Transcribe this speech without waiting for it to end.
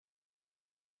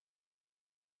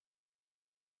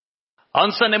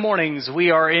On Sunday mornings,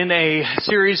 we are in a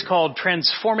series called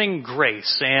Transforming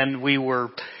Grace, and we were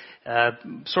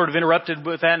sort of interrupted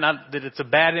with that. Not that it's a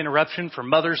bad interruption for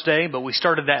Mother's Day, but we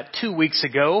started that 2 weeks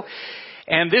ago.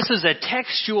 And this is a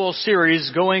textual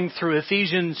series going through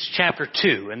Ephesians chapter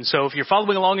 2. And so if you're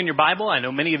following along in your Bible, I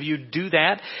know many of you do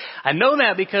that. I know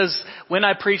that because when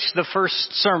I preached the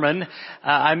first sermon,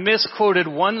 I misquoted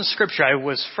one scripture. I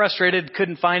was frustrated,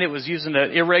 couldn't find it, was using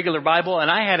an irregular Bible,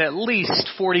 and I had at least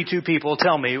 42 people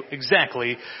tell me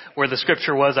exactly where the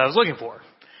scripture was I was looking for.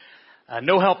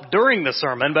 No help during the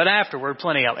sermon, but afterward,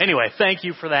 plenty help. Anyway, thank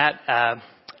you for that.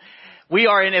 We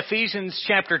are in Ephesians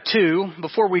chapter 2.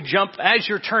 Before we jump, as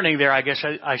you're turning there, I guess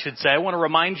I should say, I want to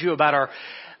remind you about our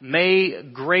May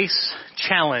Grace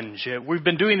Challenge. We've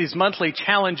been doing these monthly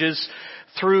challenges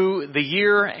through the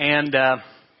year, and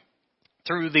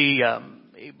through the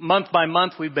month by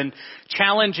month, we've been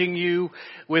challenging you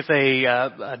with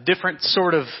a different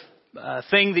sort of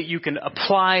thing that you can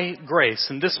apply grace.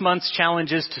 And this month's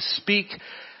challenge is to speak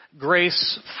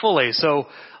grace fully. So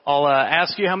I'll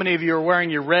ask you how many of you are wearing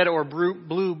your red or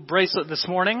blue bracelet this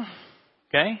morning.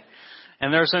 Okay?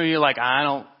 And there are some of you like, I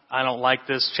don't like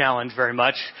this challenge very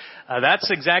much. That's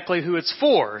exactly who it's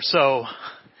for. So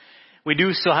we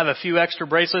do still have a few extra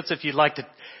bracelets if you'd like to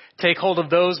take hold of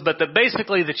those. But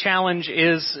basically the challenge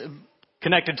is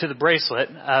connected to the bracelet,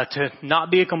 to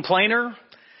not be a complainer,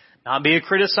 not be a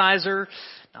criticizer,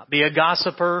 not be a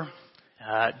gossiper,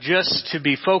 just to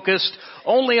be focused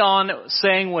only on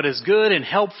saying what is good and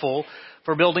helpful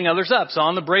for building others up. So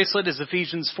on the bracelet is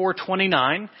Ephesians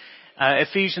 4:29.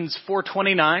 Ephesians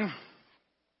 4:29.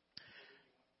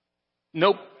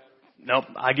 Nope.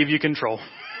 I give you control.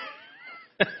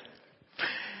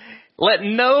 Let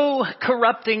no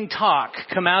corrupting talk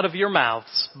come out of your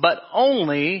mouths, but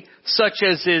only such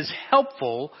as is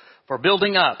helpful for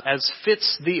building up as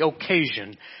fits the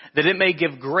occasion, that it may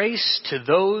give grace to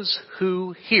those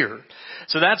who hear.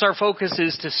 So that's our focus,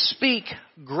 is to speak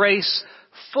grace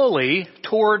fully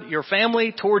toward your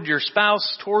family, toward your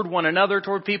spouse, toward one another,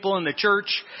 toward people in the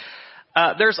church.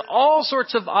 There's all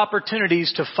sorts of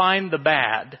opportunities to find the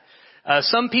bad.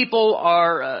 Some people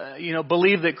are,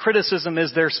 believe that criticism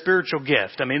is their spiritual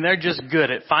gift. I mean, they're just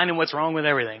good at finding what's wrong with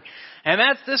everything. And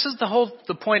this is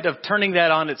the point of turning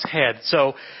that on its head.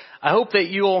 So I hope that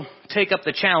you'll take up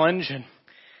the challenge. And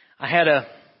I had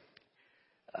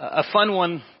a fun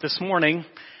one this morning.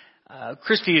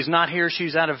 Christy is not here.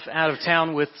 She's out of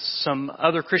town with some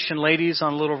other Christian ladies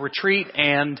on a little retreat,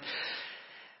 and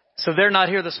so they're not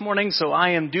here this morning. So I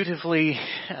am dutifully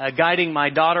guiding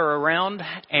my daughter around.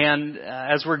 And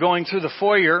as we're going through the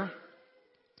foyer,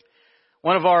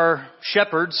 one of our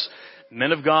shepherds,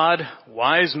 men of God,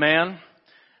 wise man,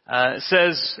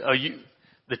 says,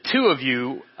 the two of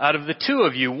you, out of the two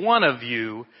of you, one of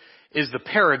you is the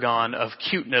paragon of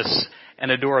cuteness and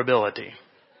adorability.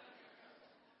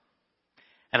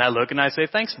 And I look and I say,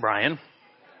 thanks, Brian.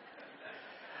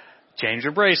 Change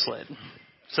your bracelet.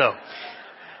 So,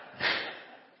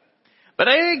 but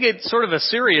I think it's sort of a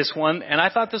serious one, and I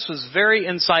thought this was very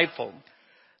insightful.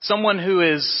 Someone who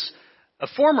is a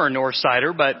former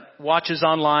Northsider, but watches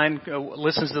online,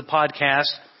 listens to the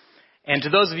podcast, and to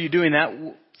those of you doing that,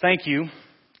 thank you.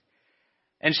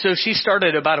 And so she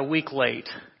started about a week late.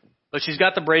 But she's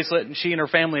got the bracelet, and she and her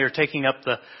family are taking up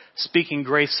the Speaking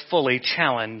Grace Fully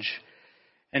challenge.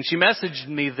 And she messaged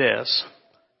me this: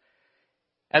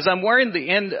 as I'm nearing the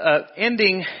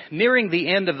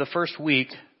end of the first week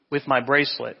with my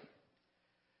bracelet,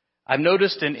 I've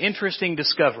noticed an interesting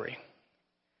discovery.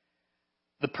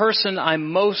 The person I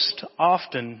most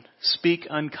often speak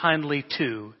unkindly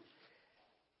to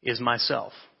is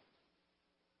myself.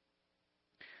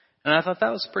 And I thought that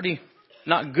was pretty,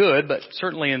 not good, but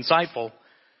certainly insightful,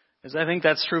 because I think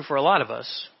that's true for a lot of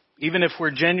us. Even if we're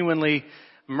genuinely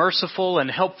merciful and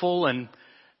helpful and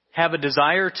have a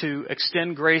desire to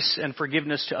extend grace and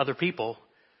forgiveness to other people,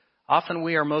 often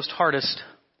we are most hardest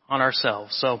on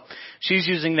ourselves. So she's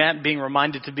using that, being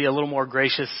reminded to be a little more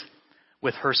gracious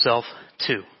with herself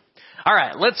too. All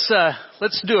right, let's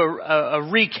do a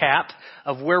recap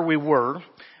of where we were.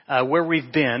 Where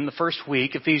we've been the first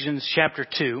week, Ephesians chapter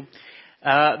 2.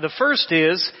 The first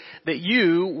is that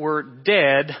you were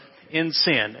dead in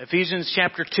sin. Ephesians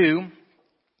chapter 2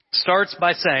 starts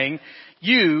by saying,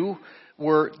 you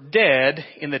were dead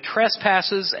in the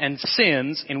trespasses and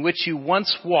sins in which you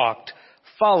once walked,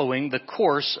 following the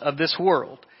course of this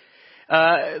world.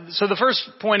 So the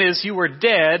first point is you were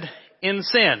dead in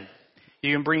sin.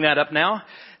 You can bring that up now.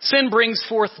 Sin brings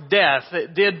forth death.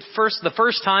 It did the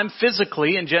first time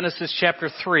physically in Genesis chapter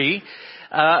 3.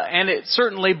 And it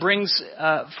certainly brings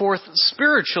forth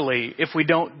spiritually if we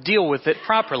don't deal with it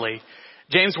properly.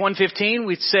 James 1:15,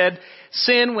 we said,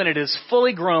 sin, when it is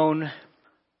fully grown,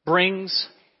 brings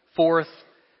forth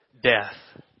death.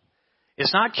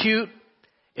 It's not cute.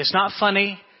 It's not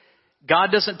funny.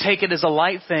 God doesn't take it as a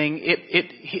light thing.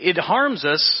 It harms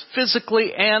us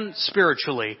physically and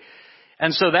spiritually.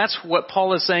 And so that's what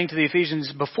Paul is saying to the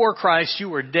Ephesians. Before Christ, you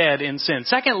were dead in sin.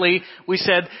 Secondly, we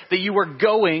said that you were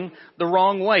going the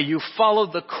wrong way. You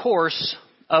followed the course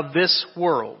of this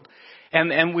world.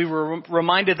 And we were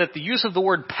reminded that the use of the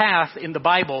word path in the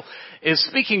Bible is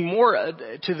speaking more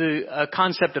to the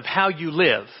concept of how you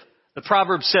live. The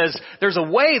proverb says, there's a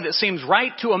way that seems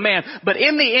right to a man, but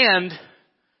in the end,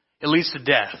 it leads to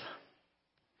death.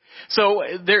 So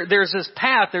there's this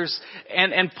path,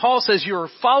 and Paul says you're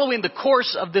following the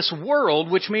course of this world,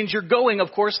 which means you're going,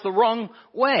 of course, the wrong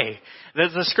way.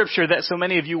 There's a scripture that so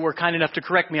many of you were kind enough to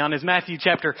correct me on is Matthew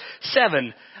chapter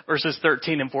 7, verses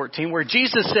 13 and 14, where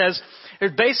Jesus says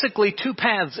there's basically two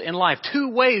paths in life, two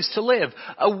ways to live.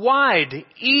 A wide,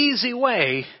 easy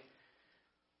way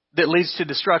that leads to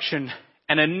destruction,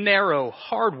 and a narrow,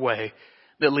 hard way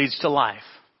that leads to life.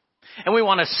 And we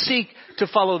want to seek to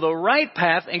follow the right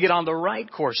path and get on the right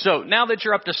course. So now that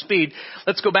you're up to speed,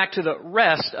 let's go back to the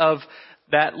rest of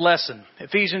that lesson.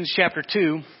 Ephesians chapter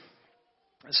 2,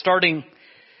 starting,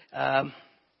 and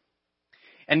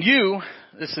you,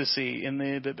 this is in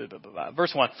the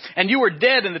verse 1, and you were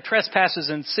dead in the trespasses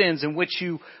and sins in which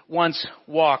you once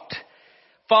walked,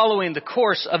 following the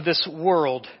course of this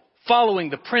world, following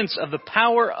the prince of the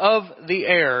power of the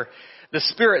air, the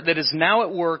spirit that is now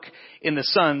at work in the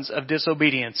sons of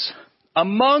disobedience,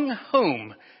 among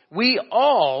whom we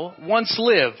all once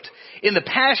lived in the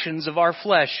passions of our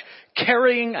flesh,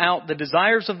 carrying out the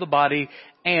desires of the body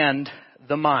and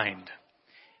the mind.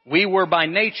 We were by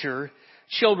nature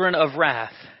children of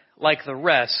wrath, like the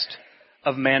rest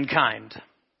of mankind.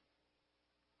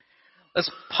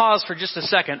 Let's pause for just a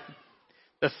second.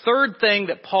 The third thing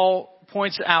that Paul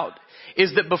points out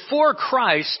is that before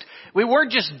Christ, we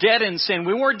weren't just dead in sin.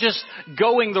 We weren't just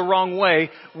going the wrong way.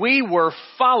 We were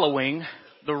following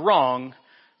the wrong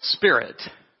spirit.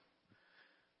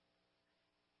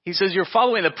 He says you're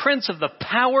following the prince of the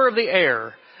power of the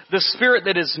air, the spirit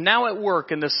that is now at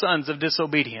work in the sons of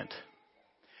disobedient.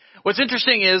 What's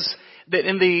interesting is that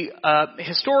in the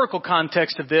historical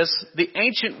context of this, the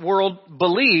ancient world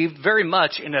believed very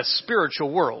much in a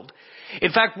spiritual world.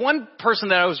 In fact, one person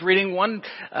that I was reading, one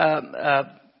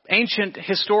ancient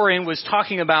historian was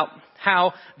talking about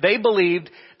how they believed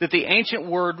that the ancient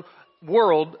world,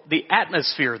 the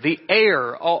atmosphere, the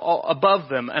air all above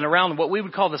them and around what we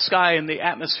would call the sky and the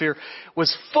atmosphere,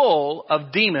 was full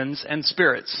of demons and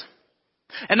spirits.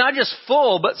 And not just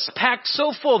full, but packed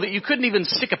so full that you couldn't even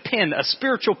stick a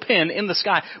spiritual pin in the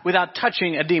sky without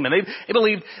touching a demon. They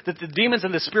believed that the demons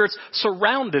and the spirits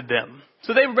surrounded them.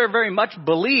 So they very much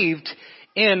believed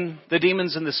in the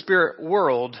demons and the spirit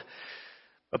world.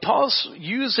 But Paul's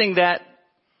using that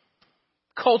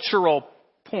cultural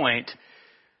point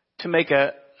to make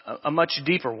a much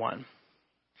deeper one.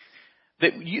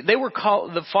 They were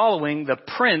following the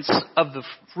prince of the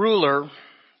ruler,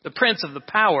 the prince of the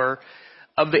power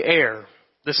of the air,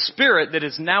 the spirit that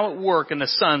is now at work in the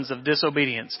sons of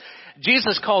disobedience.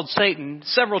 Jesus called Satan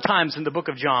several times in the book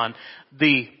of John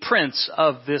the prince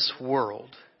of this world.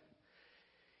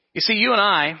 You see, you and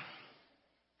I,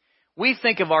 we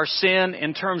think of our sin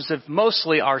in terms of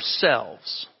mostly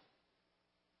ourselves.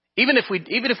 Even if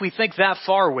we think that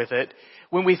far with it,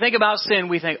 when we think about sin,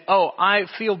 we think, oh, I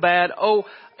feel bad. Oh,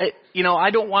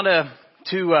 I don't want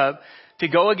to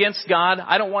go against God.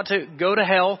 I don't want to go to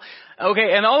hell.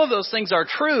 Okay, and all of those things are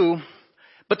true,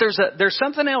 but there's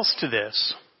something else to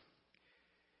this.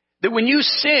 That when you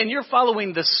sin, you're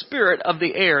following the spirit of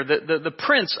the air, the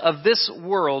prince of this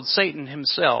world, Satan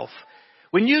himself.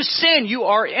 When you sin, you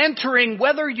are entering,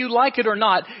 whether you like it or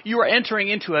not, you are entering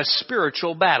into a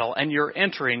spiritual battle, and you're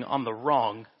entering on the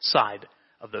wrong side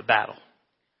of the battle.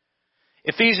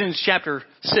 Ephesians chapter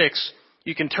 6,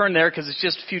 you can turn there because it's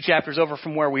just a few chapters over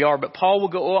from where we are, but Paul will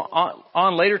go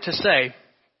on later to say,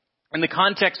 in the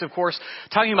context, of course,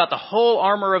 talking about the whole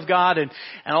armor of God and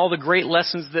all the great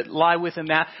lessons that lie within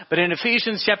that. But in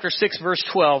Ephesians chapter 6, verse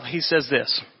 12, he says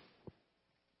this: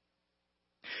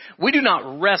 we do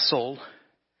not wrestle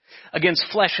against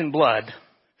flesh and blood,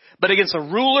 but against the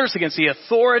rulers, against the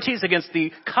authorities, against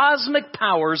the cosmic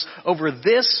powers over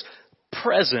this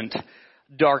present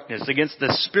darkness, against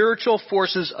the spiritual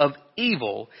forces of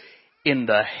evil in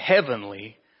the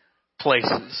heavenly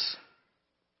places.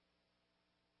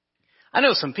 I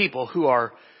know some people who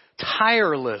are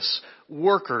tireless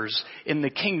workers in the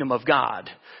kingdom of God,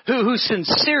 who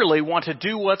sincerely want to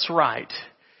do what's right.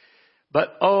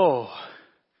 But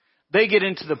They get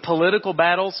into the political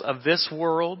battles of this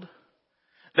world.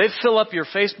 They fill up your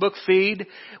Facebook feed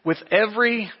with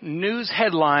every news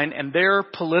headline and their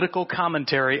political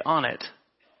commentary on it.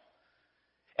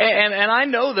 And I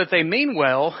know that they mean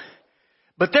well,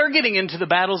 but they're getting into the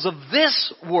battles of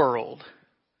this world.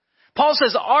 Paul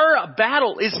says our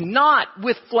battle is not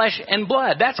with flesh and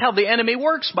blood. That's how the enemy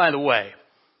works, by the way.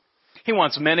 He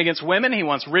wants men against women. He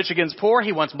wants rich against poor.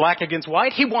 He wants black against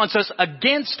white. He wants us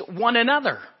against one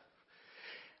another.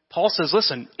 Paul says,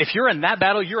 listen, if you're in that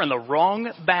battle, you're in the wrong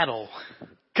battle.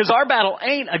 Because our battle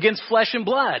ain't against flesh and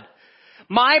blood.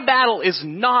 My battle is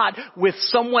not with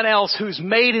someone else who's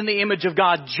made in the image of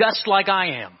God just like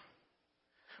I am.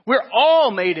 We're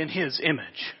all made in His image.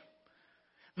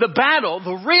 The battle,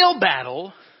 the real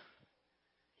battle,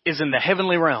 is in the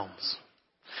heavenly realms.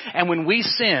 And when we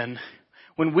sin,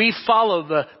 when we follow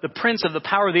the prince of the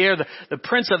power of the air, the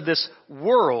prince of this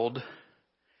world,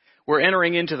 we're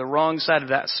entering into the wrong side of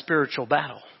that spiritual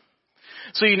battle.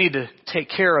 So you need to take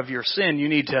care of your sin. You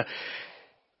need to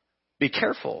be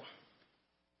careful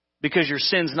because your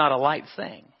sin's not a light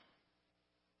thing.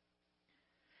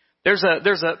 There's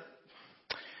a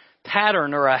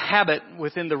pattern or a habit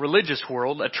within the religious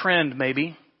world, a trend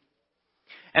maybe.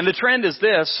 And the trend is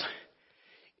this.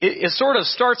 It sort of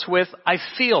starts with, I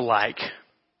feel like,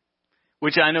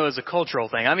 which I know is a cultural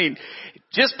thing. I mean,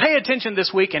 just pay attention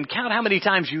this week and count how many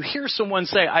times you hear someone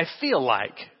say, I feel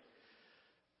like.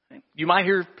 You might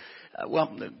hear,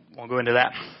 won't go into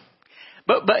that.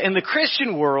 But in the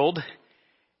Christian world,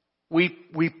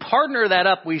 we partner that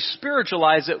up, we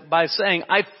spiritualize it by saying,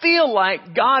 I feel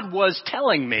like God was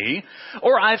telling me,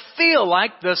 or I feel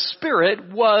like the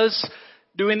Spirit was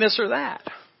doing this or that.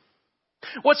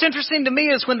 What's interesting to me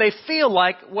is when they feel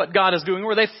like what God is doing,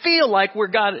 or they feel like where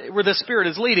the Spirit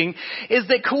is leading, is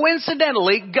that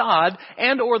coincidentally God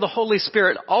and or the Holy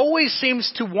Spirit always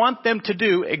seems to want them to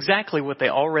do exactly what they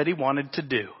already wanted to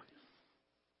do.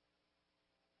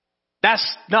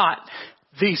 That's not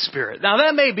the Spirit. Now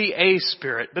that may be a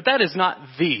Spirit, but that is not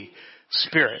the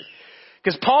Spirit.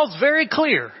 Because Paul's very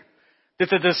clear that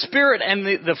the Spirit and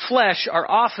the flesh are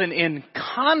often in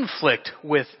conflict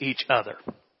with each other.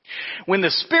 When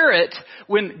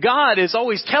when God is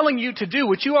always telling you to do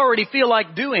what you already feel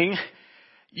like doing,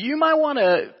 you might want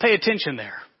to pay attention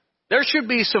there. There should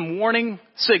be some warning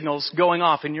signals going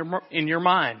off in your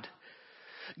mind.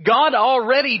 God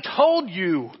already told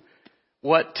you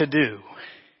what to do.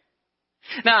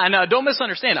 Now, don't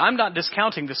misunderstand. I'm not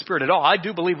discounting the Spirit at all. I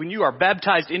do believe when you are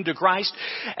baptized into Christ,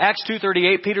 Acts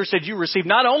 2:38, Peter said you receive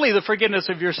not only the forgiveness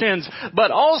of your sins,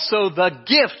 but also the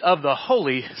gift of the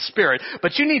Holy Spirit.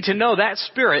 But you need to know that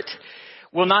Spirit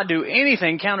will not do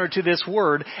anything counter to this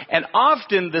word. And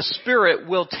often the Spirit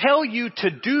will tell you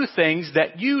to do things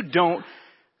that you don't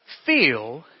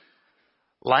feel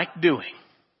like doing.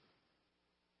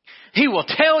 He will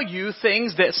tell you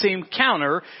things that seem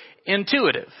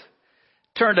counterintuitive.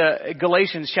 Turn to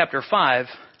Galatians chapter 5.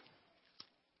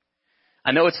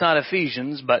 I know it's not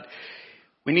Ephesians, but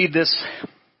we need this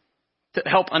to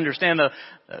help understand. The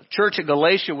church at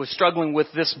Galatia was struggling with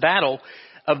this battle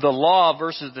of the law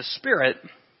versus the Spirit.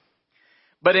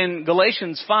 But in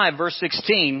Galatians 5, verse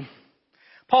 16,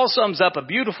 Paul sums up a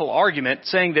beautiful argument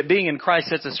saying that being in Christ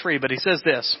sets us free. But he says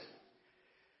this,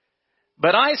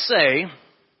 but I say,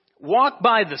 walk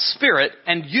by the Spirit,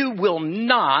 and you will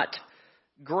not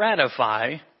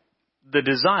gratify the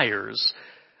desires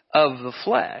of the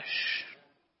flesh.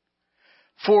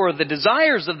 For the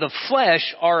desires of the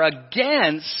flesh are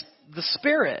against the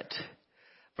Spirit.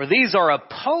 For these are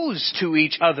opposed to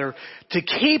each other to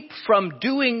keep from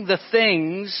doing the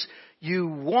things you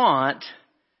want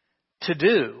to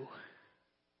do.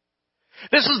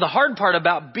 This is the hard part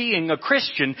about being a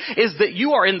Christian, is that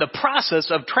you are in the process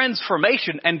of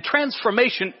transformation, and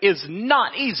transformation is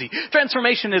not easy.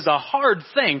 Transformation is a hard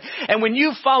thing. And when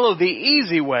you follow the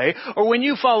easy way, or when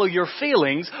you follow your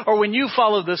feelings, or when you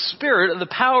follow the spirit of the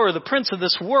power of the prince of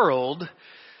this world,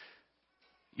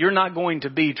 you're not going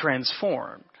to be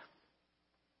transformed.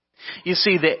 You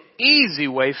see, the easy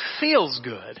way feels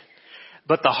good,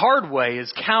 but the hard way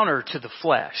is counter to the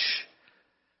flesh.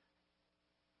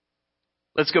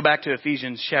 Let's go back to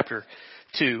Ephesians chapter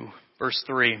 2, verse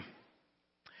 3.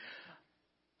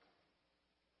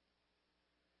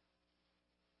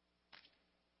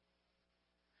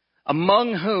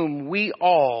 Among whom we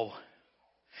all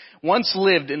once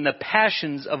lived in the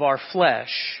passions of our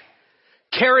flesh,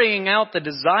 carrying out the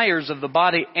desires of the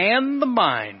body and the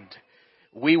mind.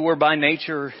 We were by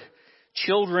nature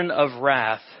children of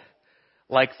wrath,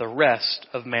 like the rest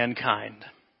of mankind.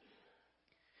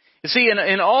 You see,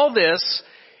 in all this,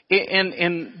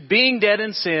 in being dead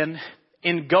in sin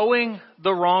in going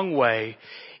the wrong way,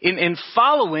 in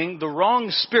following the wrong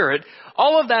spirit,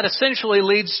 all of that essentially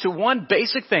leads to one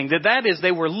basic thing, that is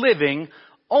they were living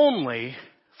only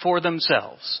for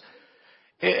themselves.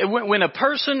 When a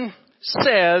person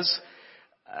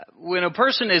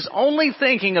is only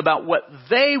thinking about what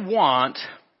they want,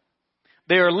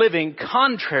 they are living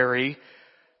contrary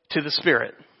to the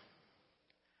Spirit.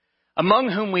 Among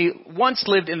whom we once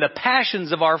lived in the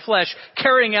passions of our flesh,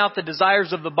 carrying out the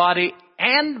desires of the body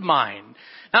and mind.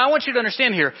 Now I want you to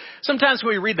understand here, sometimes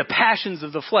when we read the passions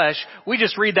of the flesh, we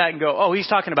just read that and go, oh, he's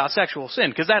talking about sexual sin,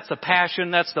 because that's the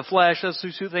passion, that's the flesh, those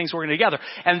two things working together.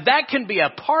 And that can be a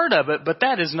part of it, but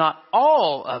that is not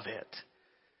all of it.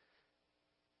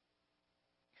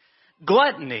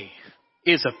 Gluttony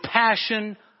is a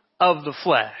passion of the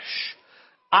flesh.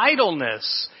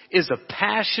 Idleness is a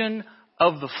passion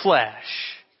of the flesh.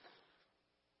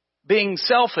 Being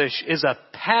selfish is a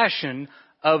passion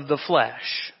of the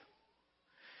flesh.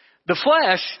 The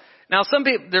flesh, now some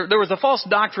people, there was a false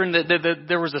doctrine that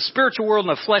there was a spiritual world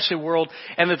and a fleshly world,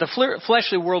 and that the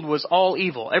fleshly world was all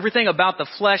evil. Everything about the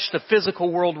flesh, the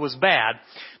physical world, was bad.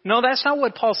 No, that's not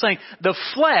what Paul's saying. The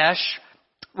flesh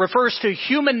refers to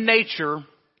human nature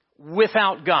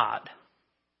without God.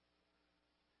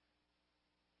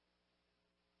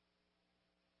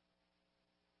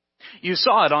 You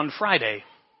saw it on Friday.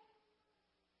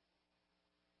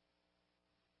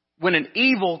 When an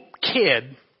evil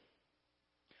kid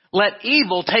let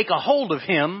evil take a hold of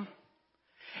him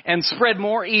and spread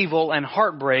more evil and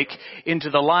heartbreak into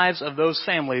the lives of those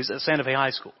families at Santa Fe High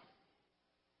School.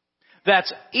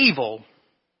 That's evil.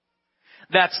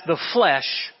 That's the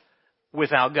flesh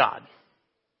without God.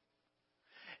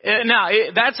 Now,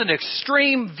 that's an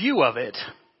extreme view of it.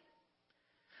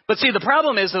 But see, the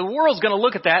problem is the world's going to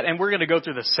look at that and we're going to go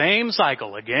through the same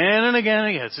cycle again and again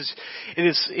and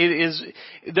again.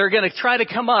 They're going to try to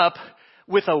come up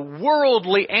with a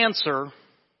worldly answer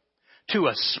to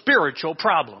a spiritual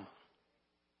problem.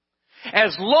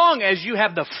 As long as you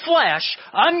have the flesh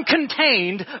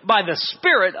uncontained by the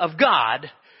Spirit of God,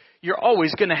 you're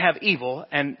always going to have evil,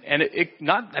 and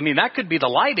that could be the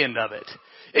light end of it.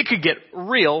 It could get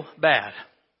real bad.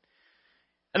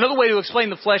 Another way to explain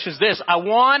the flesh is this: I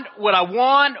want what I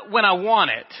want when I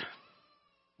want it,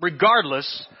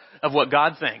 regardless of what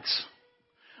God thinks.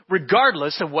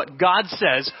 Regardless of what God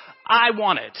says, I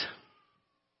want it.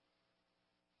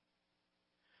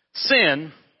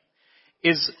 Sin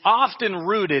is often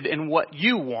rooted in what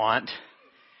you want,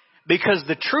 because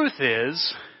the truth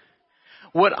is,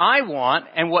 what I want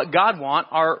and what God want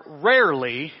are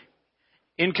rarely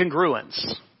in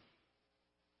congruence.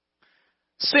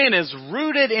 Sin is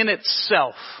rooted in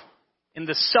itself, in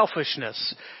the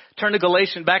selfishness. Turn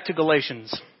to back to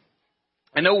Galatians.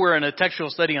 I know we're in a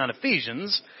textual study on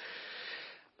Ephesians,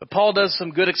 but Paul does some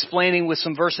good explaining with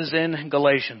some verses in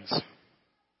Galatians.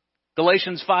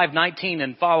 Galatians 5:19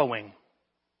 and following.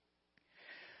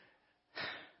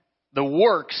 The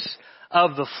works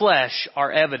of the flesh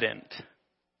are evident: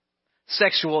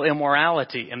 sexual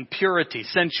immorality, impurity,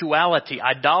 sensuality,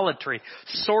 idolatry,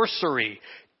 sorcery,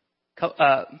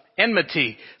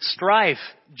 enmity, strife,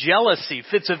 jealousy,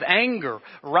 fits of anger,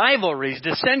 rivalries,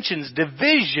 dissensions,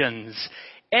 divisions,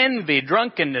 envy,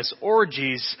 drunkenness,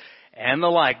 orgies, and the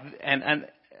like. And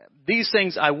these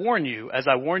things I warn you, as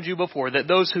I warned you before, that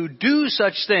those who do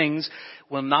such things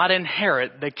will not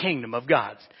inherit the kingdom of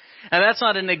God. And that's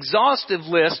not an exhaustive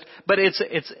list, but it's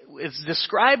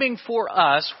describing for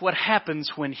us what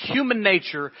happens when human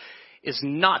nature is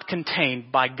not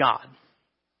contained by God,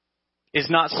 is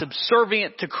not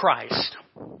subservient to Christ.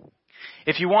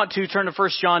 If you want to, turn to 1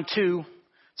 John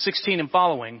 2:16 and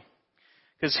following,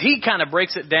 because he kind of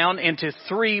breaks it down into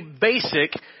three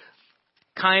basic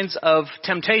kinds of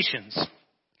temptations.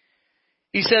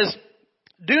 He says,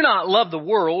 do not love the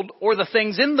world or the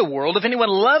things in the world. If anyone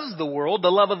loves the world,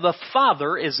 the love of the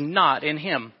Father is not in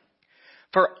him.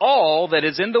 For all that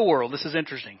is in the world, this is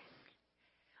interesting,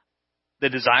 the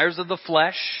desires of the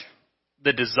flesh,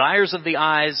 the desires of the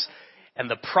eyes, and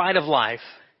the pride of life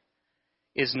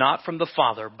is not from the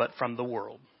Father, but from the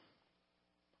world.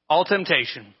 All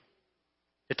temptation.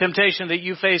 The temptation that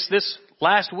you faced this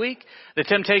last week, the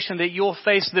temptation that you'll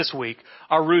face this week,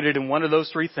 are rooted in one of those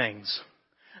three things: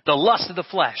 the lust of the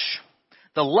flesh,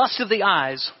 the lust of the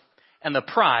eyes, and the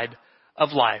pride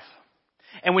of life.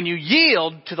 And when you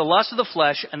yield to the lust of the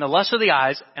flesh and the lust of the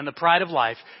eyes and the pride of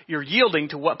life, you're yielding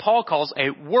to what Paul calls a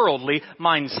worldly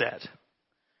mindset.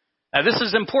 Now, this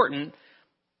is important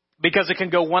because it can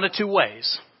go one of two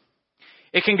ways.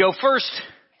 It can go first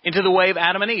into the way of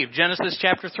Adam and Eve, Genesis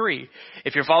chapter 3.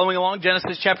 If you're following along,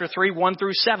 Genesis chapter 3, 1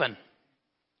 through 7.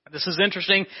 This is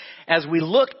interesting as we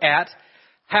look at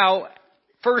how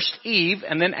first Eve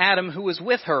and then Adam, who was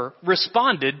with her,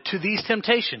 responded to these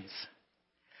temptations.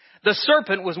 The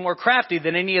serpent was more crafty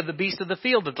than any of the beasts of the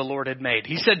field that the Lord had made.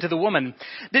 He said to the woman,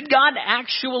 "Did God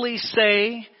actually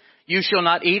say, 'You shall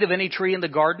not eat of any tree in the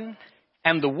garden'?"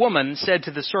 And the woman said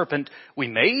to the serpent, "We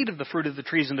may eat of the fruit of the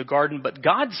trees in the garden, but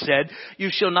God said, 'You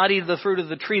shall not eat of the fruit of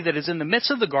the tree that is in the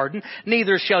midst of the garden,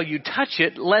 neither shall you touch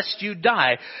it, lest you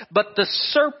die.' But the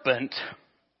serpent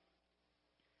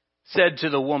said to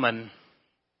the woman,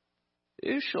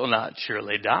 'You shall not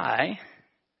surely die,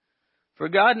 for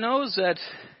God knows that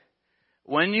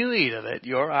when you eat of it,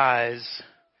 your eyes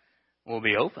will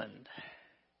be opened,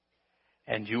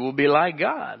 and you will be like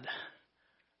God,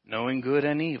 knowing good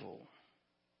and evil.'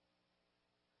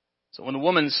 So when the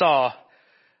woman saw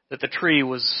that the tree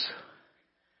was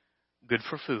good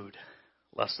for food,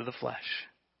 lust of the flesh,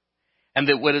 and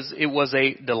that it was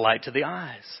a delight to the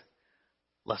eyes,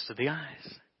 lust of the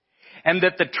eyes, and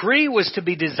that the tree was to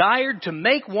be desired to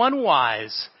make one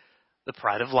wise, the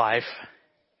pride of life,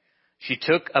 she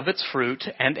took of its fruit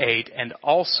and ate, and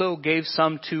also gave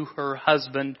some to her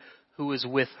husband who was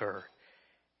with her,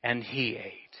 and he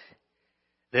ate.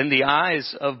 Then the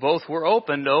eyes of both were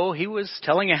opened." Oh, he was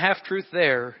telling a half-truth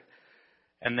there.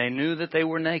 "And they knew that they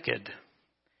were naked.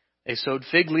 They sewed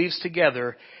fig leaves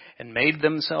together and made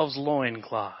themselves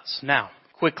loincloths." Now,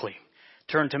 quickly,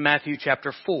 turn to Matthew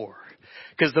chapter 4.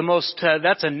 Because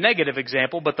that's a negative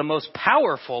example, but the most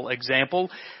powerful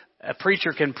example a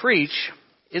preacher can preach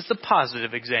is the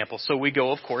positive example. So we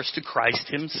go, of course, to Christ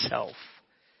himself.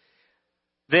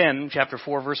 Then, chapter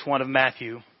 4, verse 1 of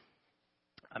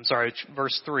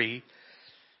verse 3.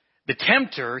 "The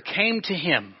tempter came to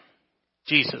him,"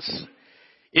 Jesus,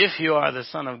 "If you are the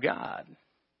Son of God,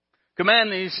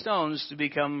 command these stones to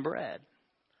become bread."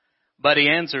 But he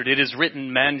answered, "It is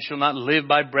written, 'Man shall not live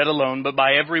by bread alone, but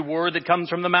by every word that comes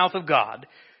from the mouth of God.'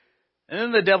 And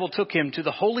then the devil took him to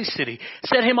the holy city,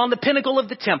 set him on the pinnacle of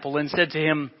the temple, and said to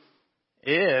him,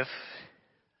 'If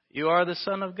you are the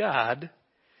Son of God,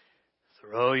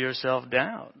 throw yourself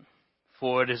down.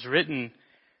 For it is written,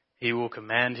 He will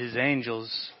command His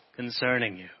angels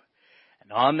concerning you.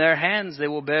 And on their hands they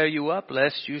will bear you up,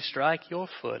 lest you strike your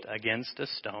foot against a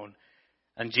stone.'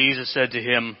 And Jesus said to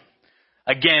him,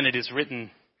 'Again it is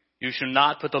written, You shall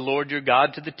not put the Lord your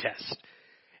God to the test.'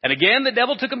 And again the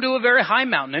devil took him to a very high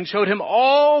mountain and showed him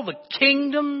all the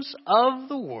kingdoms of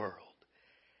the world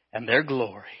and their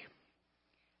glory.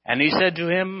 And he said to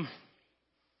him,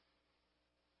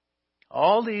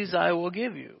 'All these I will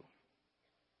give you,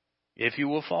 if you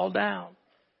will fall down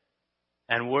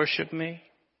and worship me.'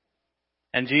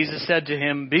 And Jesus said to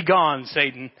him, 'Begone,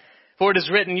 Satan, for it is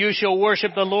written, You shall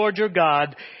worship the Lord your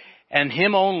God, and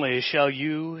Him only shall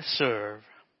you serve.'"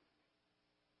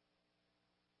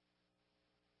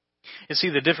 You see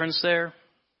the difference there?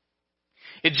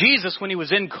 Jesus, when He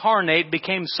was incarnate,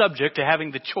 became subject to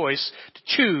having the choice to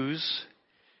choose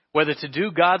whether to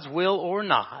do God's will or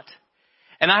not.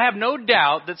 And I have no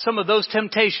doubt that some of those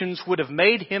temptations would have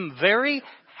made Him very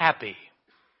happy.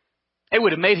 It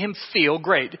would have made Him feel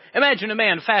great. Imagine a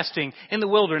man fasting in the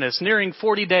wilderness, nearing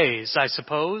 40 days, I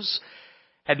suppose,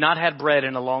 had not had bread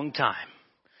in a long time.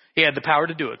 He had the power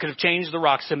to do it. Could have changed the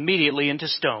rocks immediately into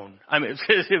stone. I mean,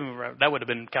 that would have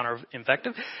been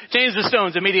counter-effective. Changed the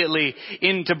stones immediately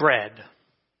into bread.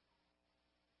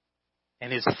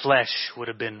 And His flesh would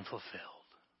have been fulfilled.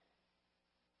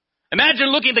 Imagine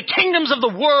looking at the kingdoms of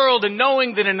the world and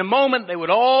knowing that in a moment they would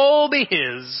all be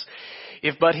His,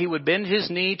 if but He would bend His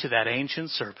knee to that ancient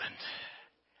serpent.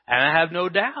 And I have no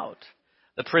doubt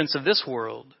the prince of this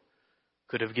world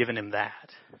could have given Him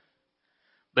that.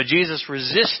 But Jesus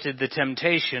resisted the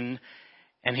temptation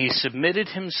and He submitted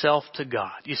Himself to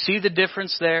God. You see the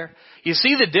difference there? You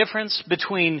see the difference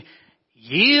between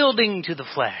yielding to the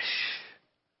flesh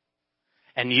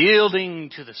and yielding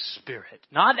to the Spirit.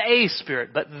 Not a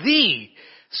spirit, but the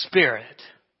Spirit.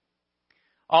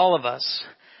 All of us,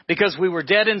 because we were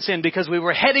dead in sin, because we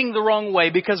were heading the wrong way,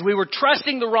 because we were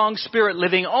trusting the wrong spirit,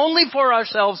 living only for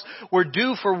ourselves, were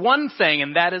due for one thing,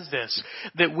 and that is this,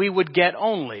 that we would get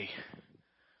only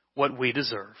what we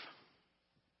deserve.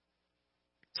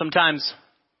 Sometimes,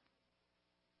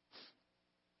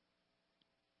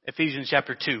 Ephesians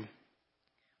chapter 2,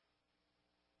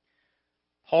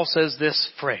 Paul says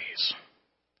this phrase,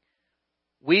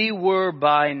 "We were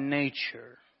by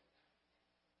nature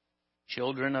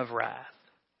children of wrath,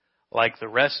 like the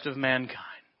rest of mankind."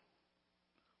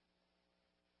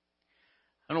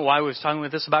 I don't know why we was talking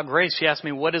with this about grace. She asked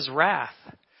me, what is wrath?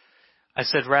 I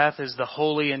said, wrath is the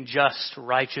holy and just,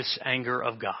 righteous anger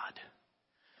of God.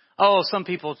 Oh, some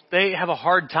people, they have a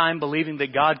hard time believing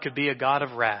that God could be a God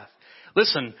of wrath.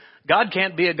 Listen, God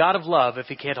can't be a God of love if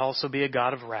he can't also be a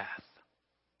God of wrath.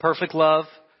 Perfect love,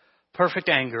 perfect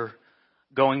anger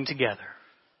going together.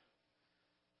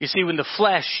 You see, when the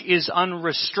flesh is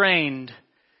unrestrained,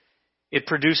 it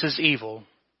produces evil.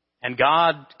 And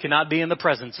God cannot be in the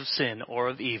presence of sin or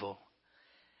of evil.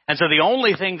 And so the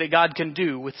only thing that God can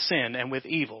do with sin and with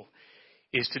evil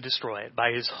is to destroy it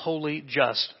by his holy,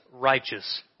 just,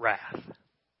 righteous wrath.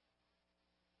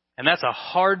 And that's a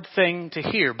hard thing to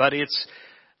hear, but it's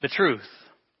the truth.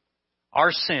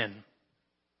 Our sin,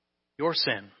 your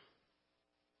sin,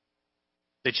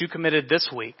 that you committed this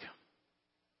week,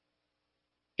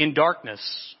 in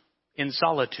darkness, in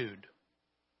solitude,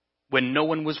 when no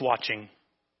one was watching,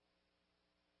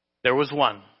 there was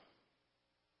one.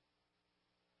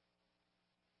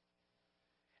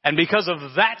 And because of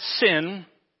that sin,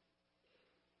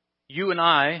 you and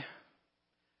I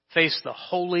face the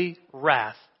holy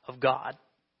wrath of God.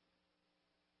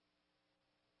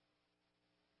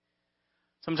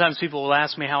 Sometimes people will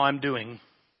ask me how I'm doing,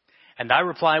 and I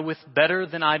reply with better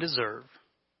than I deserve.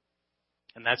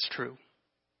 And that's true.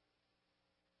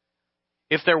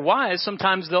 If they're wise,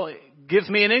 sometimes they'll give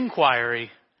me an inquiry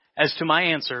as to my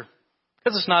answer,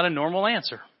 because it's not a normal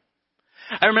answer.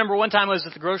 I remember one time I was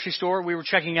at the grocery store, we were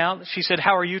checking out. She said,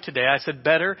 "How are you today?" I said,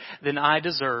 "Better than I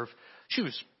deserve." She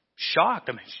was shocked.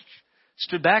 I mean, she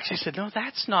stood back. She said, "No,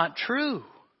 that's not true.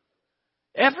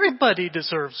 Everybody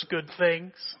deserves good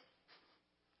things."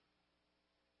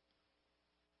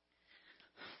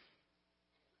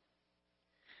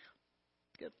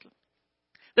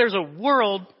 There's a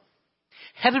world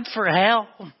headed for hell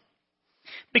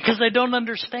because they don't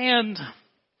understand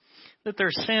that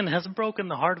their sin has broken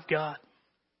the heart of God.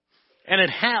 And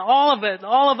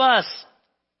all of us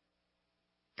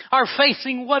are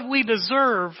facing what we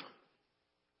deserve.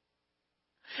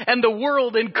 And the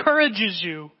world encourages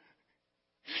you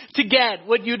to get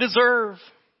what you deserve.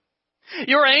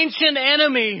 Your ancient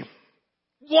enemy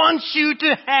wants you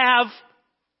to have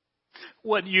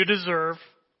what you deserve.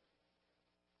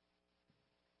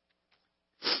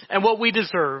 And what we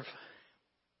deserve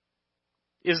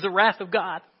is the wrath of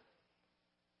God.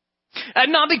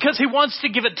 And not because he wants to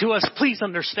give it to us, please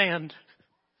understand.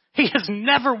 He has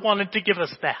never wanted to give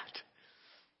us that.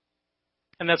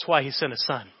 And that's why he sent his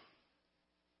son.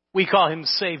 We call him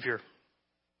Savior.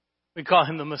 We call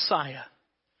him the Messiah.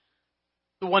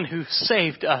 The one who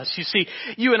saved us. You see,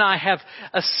 you and I have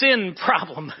a sin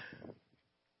problem.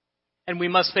 And we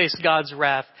must face God's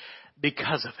wrath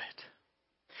because of it.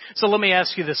 So let me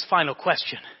ask you this final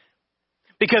question.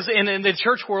 Because in the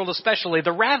church world especially,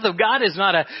 the wrath of God is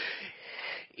not a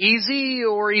easy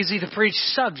to preach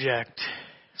subject.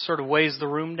 It sort of weighs the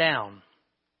room down.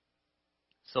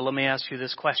 So let me ask you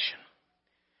this question.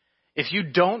 If you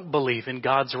don't believe in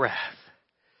God's wrath,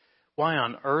 why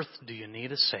on earth do you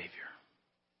need a Savior?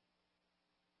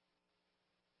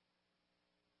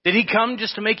 Did he come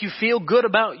just to make you feel good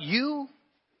about you?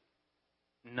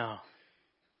 No.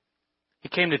 He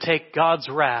came to take God's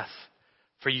wrath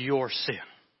for your sin.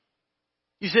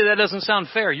 You say that doesn't sound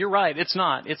fair. You're right. It's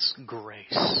not. It's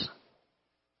grace.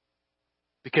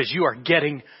 Because you are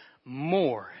getting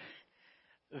more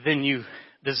than you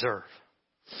deserve.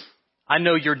 I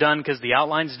know you're done because the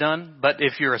outline's done, but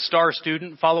if you're a star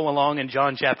student, follow along in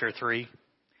John chapter 3,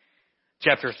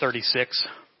 chapter 36.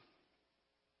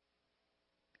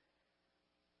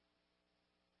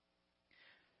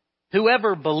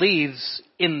 Whoever believes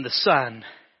in the Son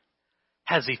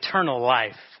has eternal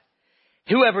life.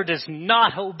 Whoever does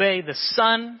not obey the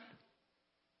Son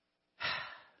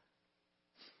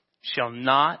shall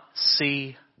not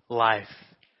see life,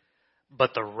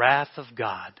 but the wrath of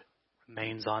God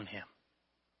remains on him.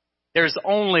 There's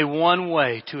only one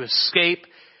way to escape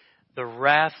the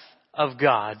wrath of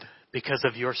God because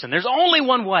of your sin. There's only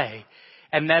one way,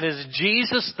 and that is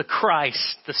Jesus the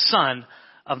Christ, the Son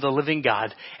of the living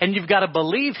God. And you've got to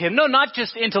believe him. No, not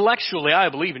just intellectually, I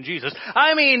believe in Jesus.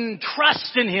 I mean,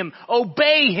 trust in him,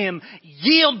 obey him,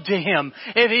 yield to him.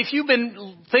 If you've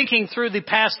been thinking through the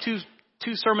past two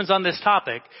sermons on this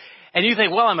topic, and you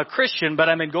think, well, I'm a Christian, but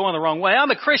I'm going the wrong way.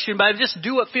 I'm a Christian, but I just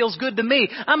do what feels good to me.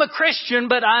 I'm a Christian,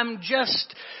 but I'm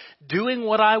just doing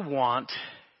what I want.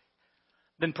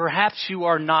 Then perhaps you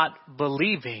are not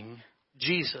believing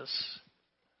Jesus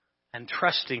and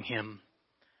trusting him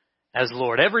as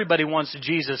Lord. Everybody wants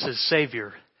Jesus as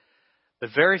Savior,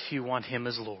 but very few want him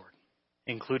as Lord,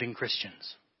 including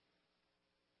Christians.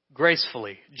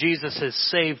 Gracefully, Jesus has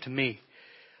saved me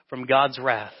from God's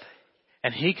wrath,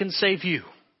 and he can save you.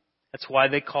 That's why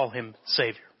they call him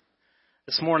Savior.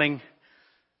 This morning,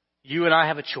 you and I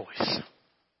have a choice.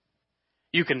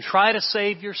 You can try to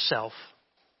save yourself,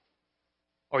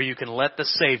 or you can let the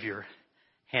Savior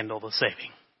handle the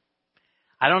saving.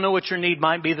 I don't know what your need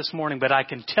might be this morning, but I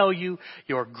can tell you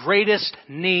your greatest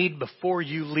need before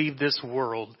you leave this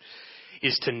world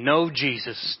is to know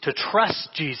Jesus, to trust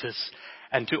Jesus,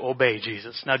 and to obey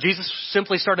Jesus. Now, Jesus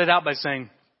simply started out by saying,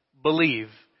 believe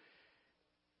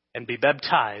and be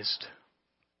baptized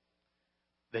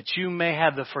that you may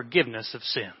have the forgiveness of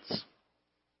sins.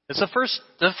 It's the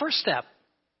first step.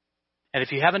 And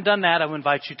if you haven't done that, I would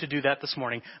invite you to do that this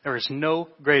morning. There is no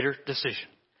greater decision.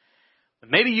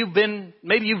 Maybe you've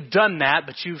done that,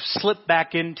 but you've slipped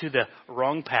back into the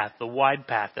wrong path, the wide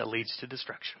path that leads to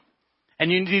destruction.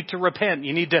 And you need to repent.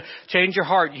 You need to change your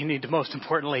heart. You need to, most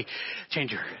importantly,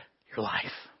 change your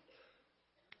life.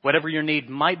 Whatever your need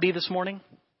might be this morning,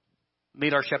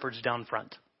 meet our shepherds down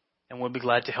front. And we'll be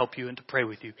glad to help you and to pray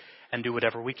with you and do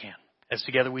whatever we can. As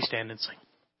together we stand and sing.